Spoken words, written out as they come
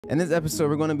In this episode,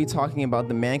 we're going to be talking about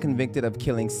the man convicted of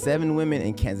killing 7 women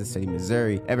in Kansas City,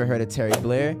 Missouri. Ever heard of Terry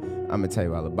Blair? I'm going to tell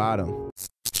you all about him.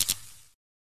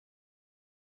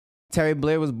 Terry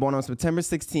Blair was born on September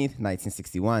 16th,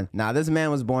 1961. Now, this man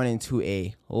was born into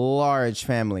a large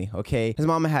family, okay? His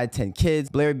mama had 10 kids,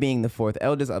 Blair being the 4th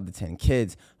eldest of the 10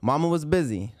 kids. Mama was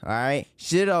busy, all right?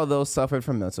 She did, although suffered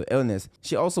from mental illness.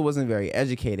 She also wasn't very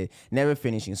educated, never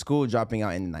finishing school, dropping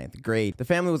out in the 9th grade. The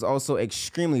family was also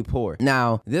extremely poor.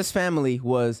 Now, this family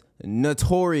was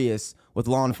notorious with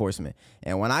law enforcement.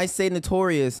 And when I say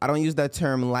notorious, I don't use that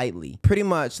term lightly. Pretty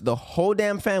much the whole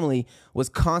damn family was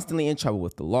constantly in trouble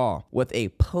with the law, with a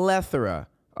plethora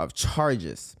of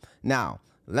charges. Now,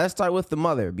 let's start with the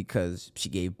mother because she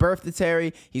gave birth to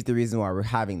Terry. He's the reason why we're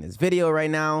having this video right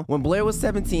now. When Blair was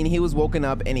 17, he was woken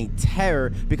up in a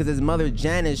terror because his mother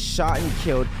Janice shot and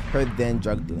killed her then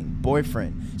drug-dealing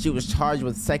boyfriend. She was charged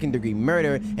with second-degree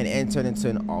murder and entered into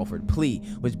an offered plea,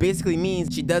 which basically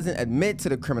means she doesn't admit to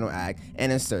the criminal act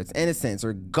and asserts innocence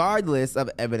regardless of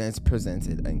evidence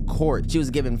presented in court. She was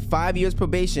given 5 years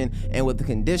probation and with the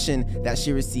condition that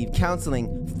she received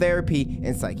counseling, therapy,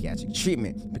 and psychiatric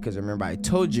treatment. Because remember, I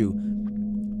told you,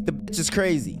 the bitch is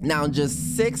crazy. Now,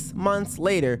 just 6 months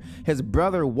later, his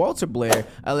brother Walter Blair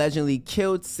allegedly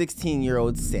killed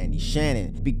 16-year-old Sandy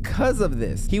Shannon. Because of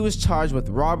this, he was charged with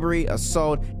robbery,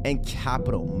 assault, and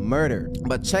capital murder.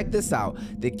 But check this out.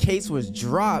 The case was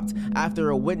dropped after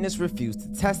a witness refused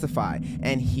to testify,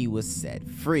 and he was set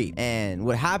free. And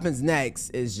what happens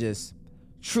next is just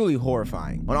truly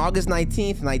horrifying. On August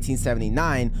 19th,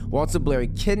 1979, Walter Blair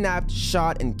kidnapped,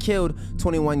 shot, and killed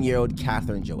 21-year-old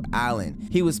Catherine Jo Allen.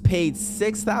 He was paid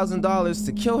 $6,000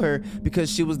 to kill her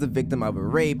because she was the victim of a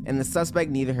rape and the suspect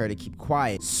needed her to keep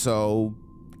quiet. So,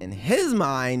 in his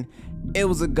mind, it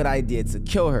was a good idea to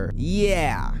kill her.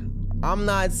 Yeah, I'm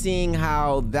not seeing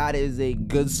how that is a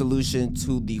good solution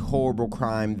to the horrible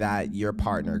crime that your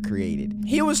partner created.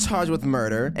 He was charged with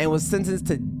murder and was sentenced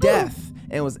to death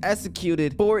and was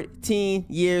executed 14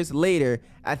 years later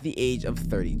at the age of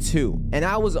 32. And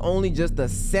that was only just a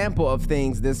sample of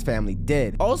things this family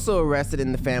did. Also arrested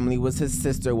in the family was his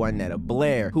sister Juanetta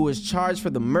Blair, who was charged for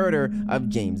the murder of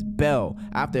James Bell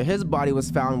after his body was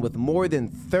found with more than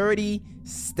 30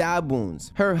 stab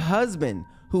wounds. Her husband,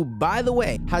 who by the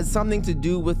way has something to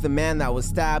do with the man that was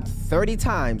stabbed 30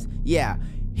 times, yeah,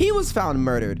 he was found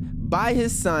murdered by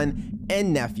his son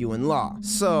and nephew-in-law.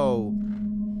 So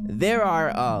there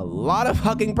are a lot of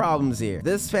fucking problems here.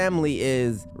 This family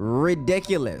is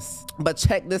ridiculous. But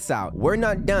check this out. We're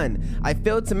not done. I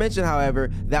failed to mention, however,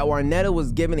 that Juanetta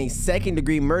was given a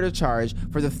second-degree murder charge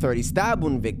for the 30 stab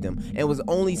wound victim and was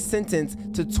only sentenced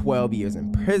to 12 years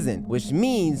in prison, which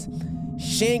means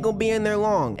she ain't gonna be in there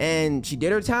long. And she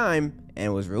did her time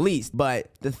and was released.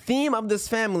 But the theme of this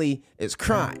family is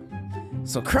crime.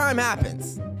 So crime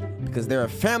happens because they're a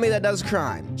family that does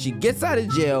crime. She gets out of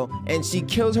jail and she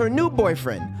kills her new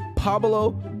boyfriend,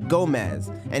 Pablo Gomez,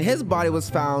 and his body was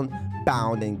found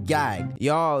bound and gagged.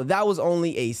 Y'all, that was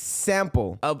only a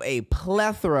sample of a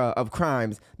plethora of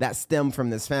crimes that stem from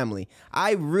this family.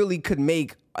 I really could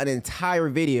make an entire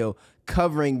video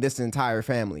covering this entire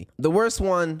family. The worst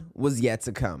one was yet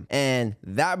to come. And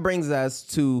that brings us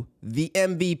to the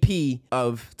MVP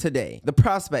of today, the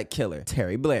prospect killer,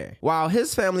 Terry Blair. While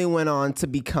his family went on to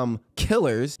become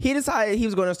killers, he decided he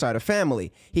was going to start a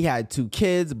family. He had 2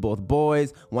 kids, both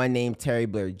boys, one named Terry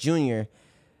Blair Jr.,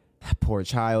 poor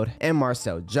child, and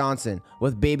Marcel Johnson,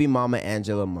 with baby mama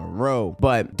Angela Monroe.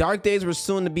 But dark days were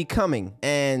soon to be coming,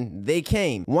 and they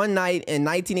came. One night in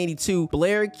 1982,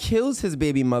 Blair kills his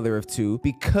baby mother of 2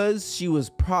 because she was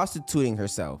prostituting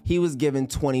herself. He was given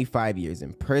 25 years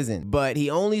in prison, but he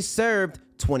only served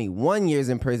 21 years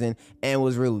in prison and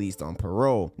was released on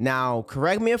parole. Now,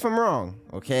 correct me if I'm wrong,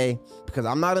 okay? Because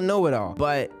I'm not a know-it-all.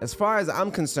 But as far as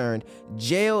I'm concerned,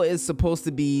 jail is supposed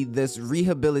to be this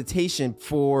rehabilitation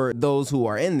for those who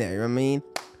are in there, you know what I mean?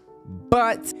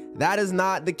 But that is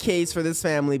not the case for this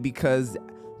family because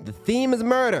the theme is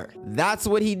murder. That's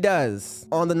what he does.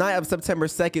 On the night of September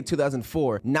 2nd,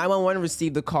 2004, 911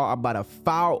 received a call about a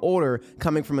foul odor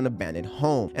coming from an abandoned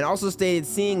home and also stated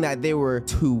seeing that there were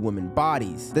 2 women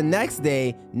bodies. The next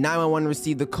day, 911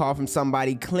 received a call from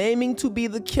somebody claiming to be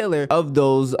the killer of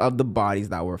those of the bodies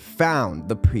that were found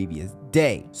the previous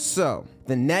day. So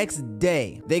the next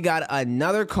day, they got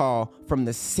another call from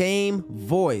the same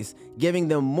voice, giving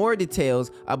them more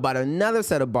details about another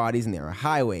set of bodies near a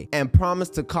highway, and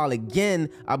promised to call again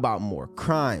about more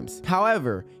crimes.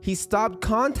 However, he stopped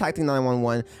contacting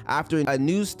 911 after a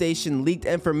news station leaked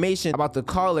information about the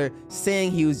caller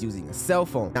saying he was using a cell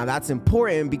phone. Now that's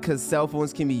important because cell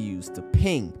phones can be used to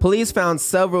ping. Police found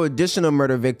several additional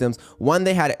murder victims, one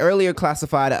they had earlier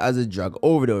classified as a drug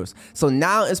overdose. So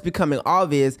now it's becoming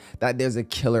obvious that there's a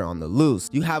killer on the loose.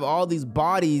 You have all these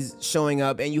bodies showing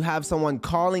up and you have someone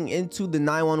calling into the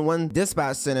 911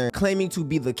 dispatch center claiming to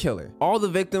be the killer. All the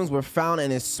victims were found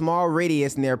in a small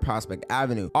radius near Prospect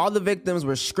Avenue. All the victims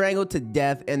were strangled to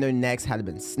death and their necks had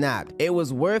been snapped. It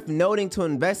was worth noting to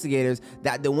investigators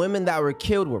that the women that were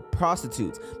killed were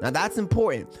prostitutes. Now that's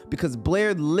important because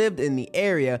Blair lived in the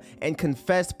area and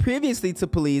confessed previously to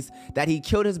police that he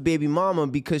killed his baby mama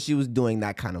because she was doing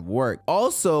that kind of work.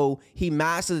 Also, he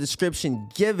matched the description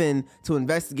given to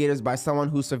investigators by someone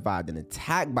who survived an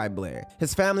attack by Blair.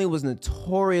 His family was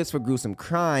notorious for gruesome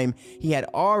crime. He had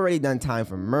already done time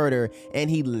for murder and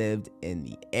he lived in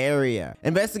the area.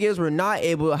 Investigators were not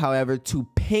able, however, to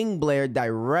ping Blair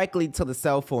directly to the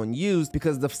cell phone used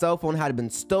because the cell phone had been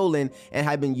stolen and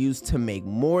had been used to make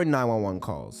more 911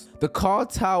 calls. The call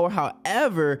tower,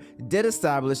 however, did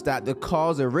establish that the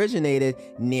calls originated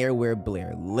near where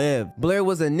Blair lived. Blair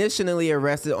was initially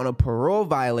arrested on a parole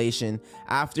violation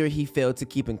after he failed to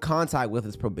keep in contact with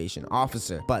his probation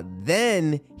officer, but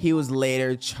then he was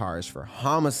later charged for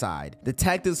homicide.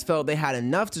 Detectives felt they had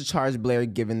enough to charge Blair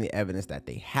given the evidence that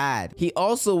they had. He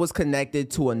also was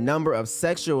connected to a number of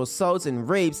sexual assaults and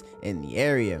rapes in the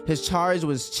area. His charge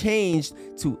was changed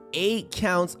to 8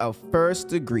 counts of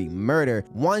first-degree murder,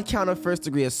 1 count of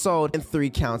first-degree assault, and 3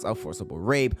 counts of forcible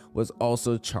rape was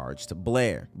also charged to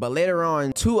Blair. But later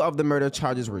on, 2 of the murder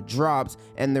charges were dropped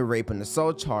and the rape and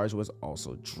assault charge was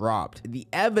also dropped. The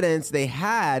evidence they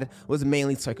had was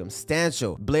mainly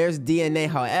circumstantial. Blair's DNA,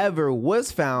 however,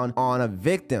 was found on a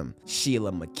victim,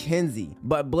 Sheila McKenzie.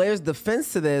 But Blair's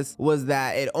defense to this was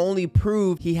that it only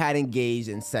proved he had engaged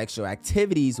in sexual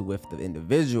activities with the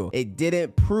individual. It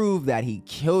didn't prove that he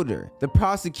killed her. The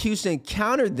prosecution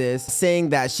countered this, saying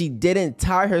that she didn't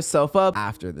tie herself up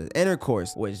after the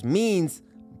intercourse, which means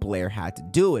Blair had to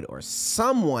do it, or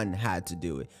someone had to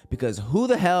do it, because who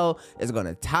the hell is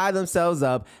gonna tie themselves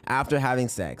up after having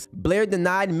sex? Blair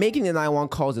denied making the 911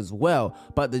 calls as well,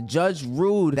 but the judge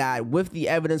ruled that with the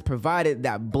evidence provided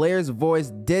that Blair's voice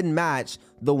did match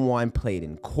the one played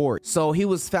in court. So he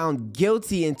was found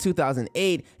guilty in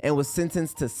 2008 and was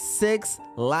sentenced to 6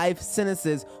 life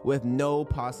sentences with no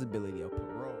possibility of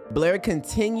parole. Blair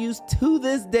continues to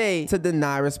this day to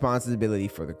deny responsibility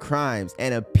for the crimes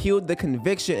and appealed the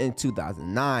conviction in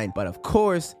 2009, but of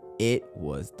course, it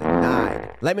was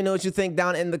denied. Let me know what you think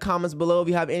down in the comments below. If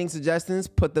you have any suggestions,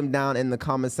 put them down in the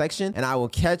comment section, and I will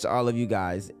catch all of you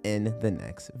guys in the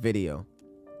next video.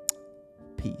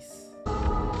 Peace.